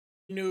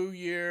New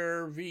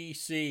Year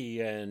VC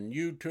and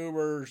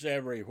YouTubers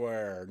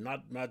everywhere.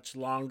 Not much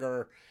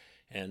longer,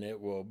 and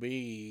it will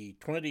be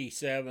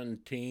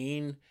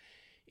 2017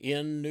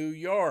 in New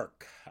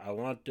York. I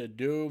want to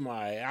do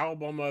my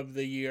album of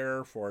the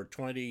year for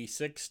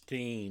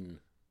 2016.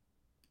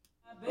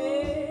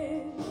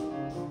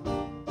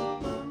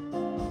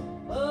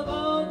 Of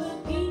all the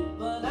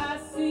people I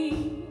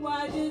see,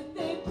 why did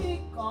they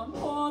pick on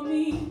poor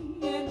me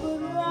and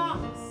put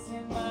rocks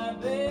in my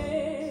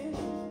bed?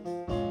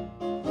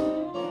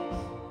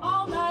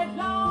 All night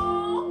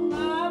long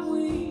I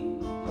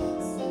weep,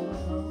 so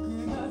how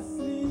can I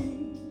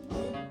sleep?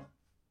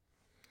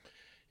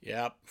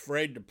 Yep,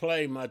 afraid to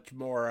play much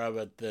more of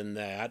it than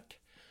that.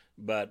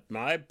 But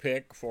my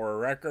pick for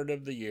record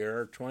of the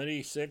year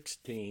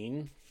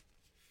 2016,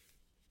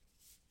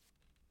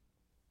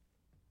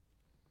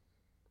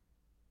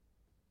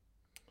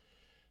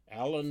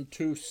 Alan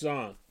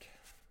Toussaint,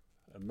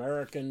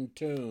 American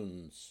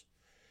Tunes.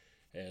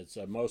 As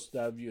most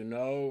of you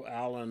know,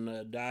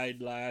 Alan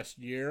died last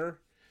year.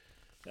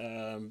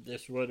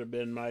 This would have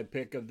been my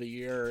pick of the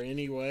year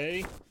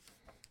anyway.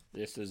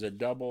 This is a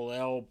double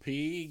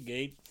LP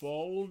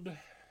gatefold.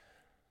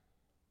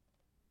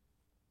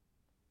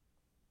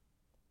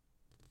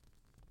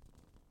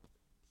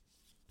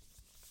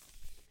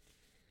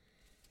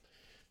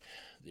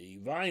 The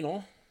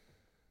vinyl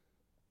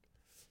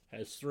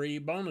has 3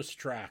 bonus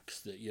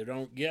tracks that you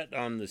don't get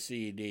on the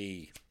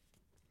CD.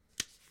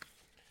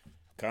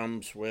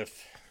 Comes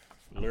with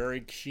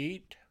lyric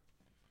sheet,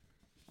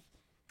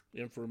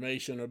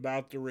 information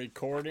about the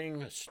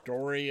recording, a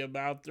story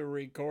about the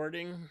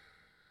recording.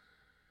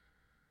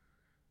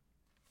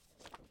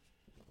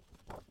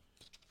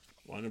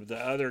 One of the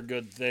other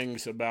good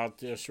things about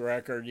this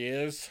record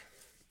is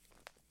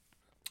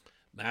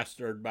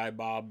mastered by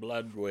Bob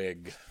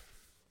Ludwig.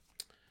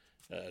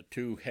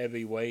 2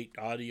 heavyweight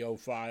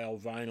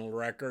audiophile vinyl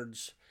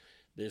records.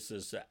 This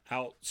is an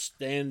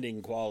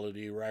outstanding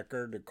quality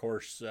record. Of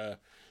course,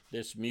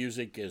 this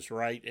music is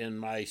right in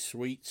my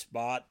sweet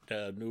spot.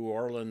 New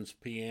Orleans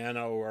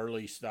piano,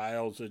 early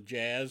styles of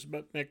jazz,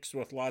 but mixed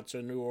with lots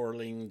of New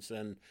Orleans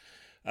and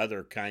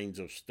other kinds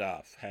of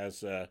stuff.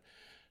 Has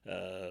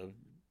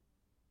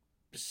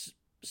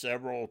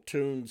several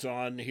tunes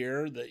on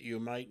here that you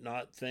might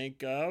not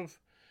think of.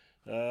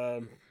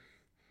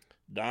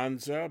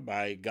 Danza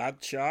by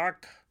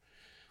Gottschalk.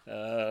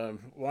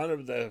 One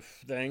of the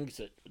things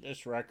that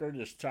this record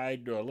is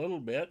tied to a little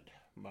bit,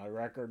 my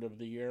record of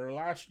the year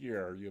last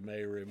year. You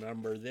may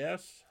remember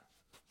this.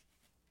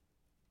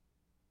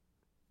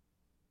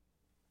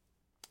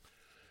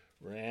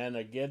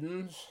 Rihanna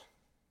Giddens.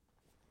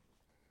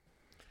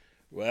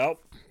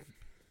 Well,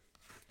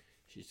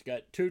 she's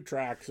got 2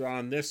 tracks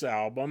on this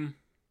album.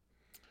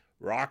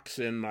 Rocks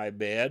in My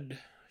Bed,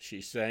 she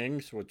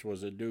sings, which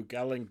was a Duke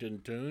Ellington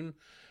tune.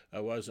 I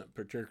wasn't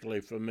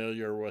particularly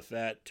familiar with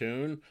that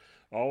tune.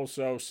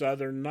 Also,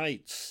 Southern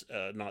Nights,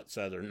 not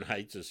Southern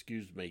Nights,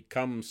 excuse me,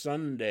 Come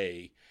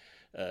Sunday,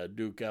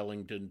 Duke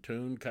Ellington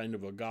tune, kind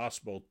of a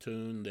gospel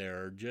tune.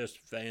 They're just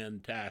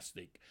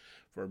fantastic.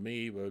 For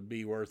me, it would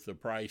be worth the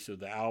price of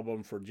the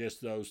album for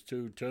just those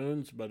 2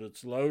 tunes, but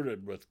it's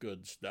loaded with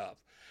good stuff.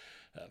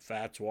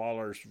 Fats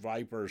Waller's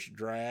Viper's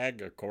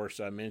Drag. Of course,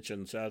 I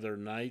mentioned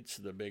Southern Nights,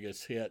 the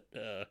biggest hit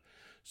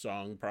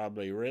song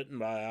probably written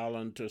by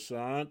Alan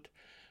Toussaint.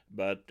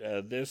 But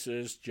this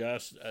is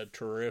just a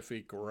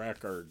terrific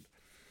record.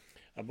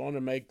 I'm going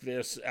to make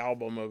this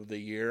album of the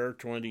year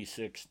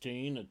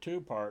 2016 a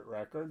 2-part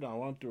record. I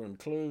want to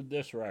include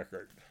this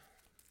record.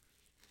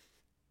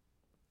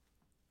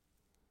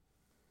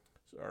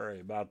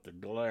 Sorry about the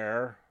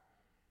glare.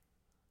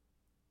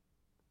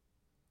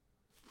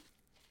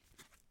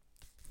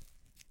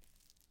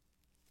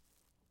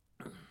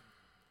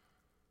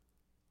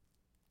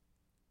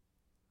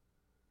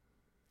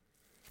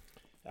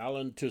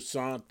 Alan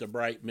Toussaint, The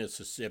Bright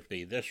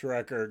Mississippi. This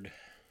record,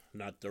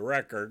 not the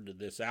record,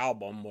 this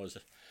album was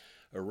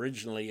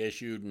originally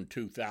issued in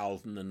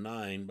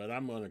 2009, but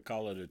I'm going to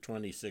call it a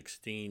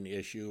 2016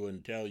 issue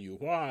and tell you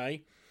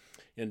why.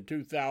 In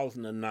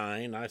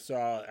 2009, I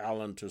saw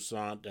Alan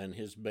Toussaint and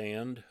his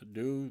band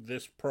do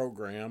this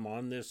program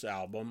on this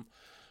album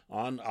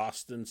on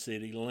Austin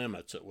City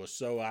Limits. It was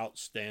so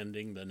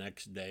outstanding, the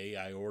next day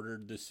I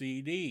ordered the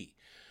CD.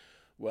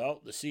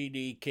 Well, the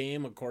CD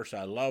came. Of course,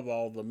 I love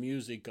all the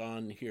music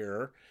on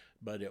here,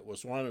 but it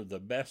was one of the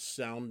best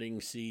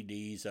sounding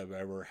CDs I've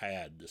ever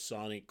had. The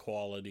sonic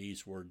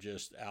qualities were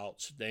just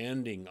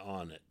outstanding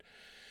on it.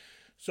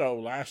 So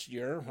last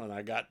year, when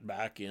I got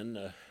back in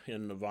the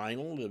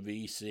vinyl, the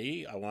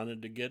VC, I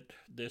wanted to get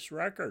this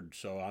record.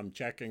 So I'm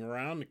checking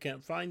around. I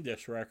can't find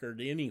this record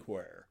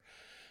anywhere.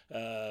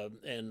 So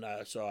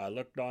I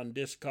looked on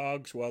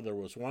Discogs. Well, there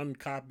was one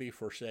copy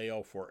for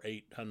sale for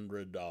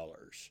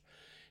 $800.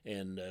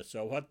 And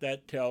so what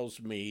that tells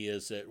me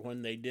is that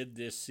when they did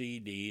this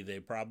CD, they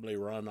probably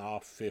run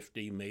off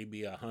 50,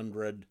 maybe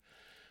 100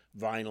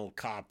 vinyl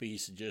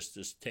copies just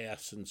as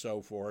tests and so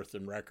forth,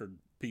 and record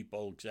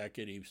people,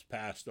 executives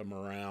passed them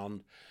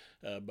around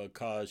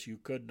because you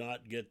could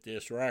not get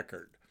this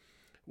record.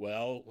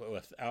 Well,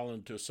 with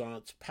Alan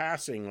Toussaint's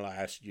passing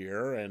last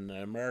year and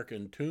the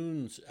American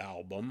Tunes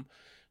album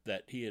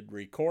that he had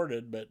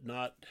recorded but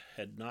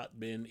had not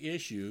been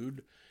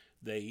issued,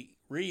 they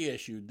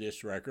reissued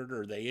this record,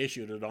 or they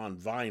issued it on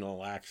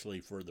vinyl actually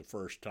for the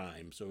first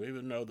time. So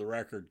even though the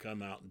record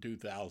come out in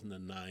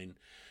 2009,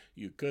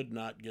 you could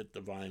not get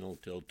the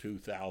vinyl till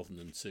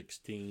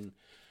 2016.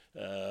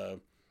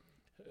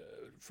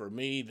 For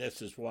me,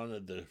 this is one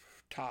of the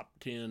top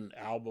 10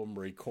 album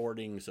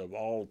recordings of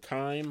all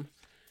time.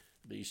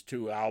 These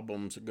two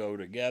albums go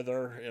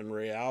together in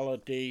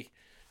reality.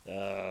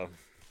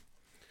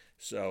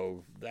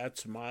 So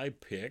that's my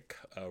pick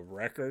of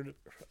record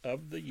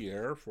of the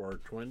year for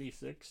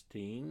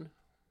 2016.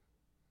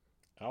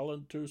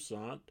 Alan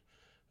Toussaint,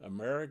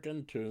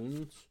 American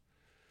Tunes.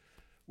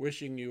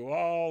 Wishing you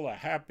all a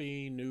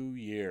happy new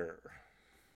year.